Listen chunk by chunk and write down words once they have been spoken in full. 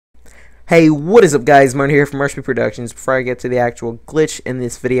Hey, what is up guys, Martin here from RSP Productions. Before I get to the actual glitch in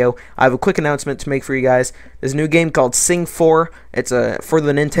this video, I have a quick announcement to make for you guys. There's a new game called Sing 4. It's for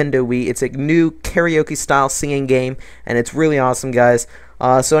the Nintendo Wii. It's a new karaoke style singing game, and it's really awesome, guys.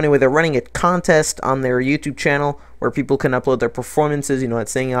 So anyway, they're running a contest on their YouTube channel where people can upload their performances, at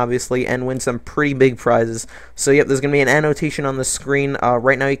singing obviously, and win some pretty big prizes. So yep, there's going to be an annotation on the screen.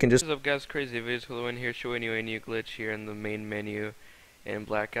 Right now you can just... What's up guys, Crazy Vids in here showing you a new glitch here in the main menu in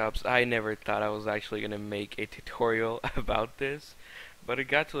Black Ops. I never thought I was actually going to make a tutorial about this, but it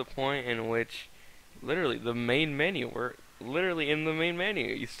got to the point in which literally the main menu, we're literally in the main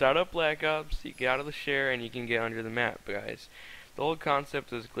menu. You start up Black Ops, you get out of the share, and you can get under the map, guys. The whole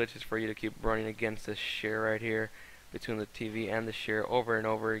concept of this glitch is for you to keep running against this share right here between the TV and the share over and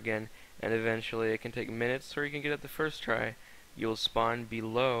over again, and eventually it can take minutes or you can get it the first try. You'll spawn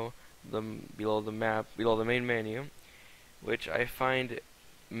below the map, below the main menu, which I find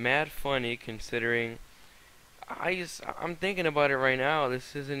mad funny considering I'm thinking about it right now.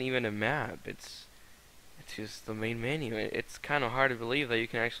 This isn't even a map. It's just the main menu. It's kind of hard to believe that you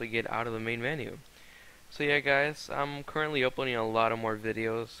can actually get out of the main menu. So yeah, guys, I'm currently uploading a lot of more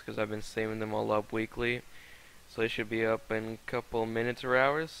videos because I've been saving them all up weekly. So they should be up in a couple minutes or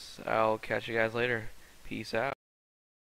hours. I'll catch you guys later. Peace out.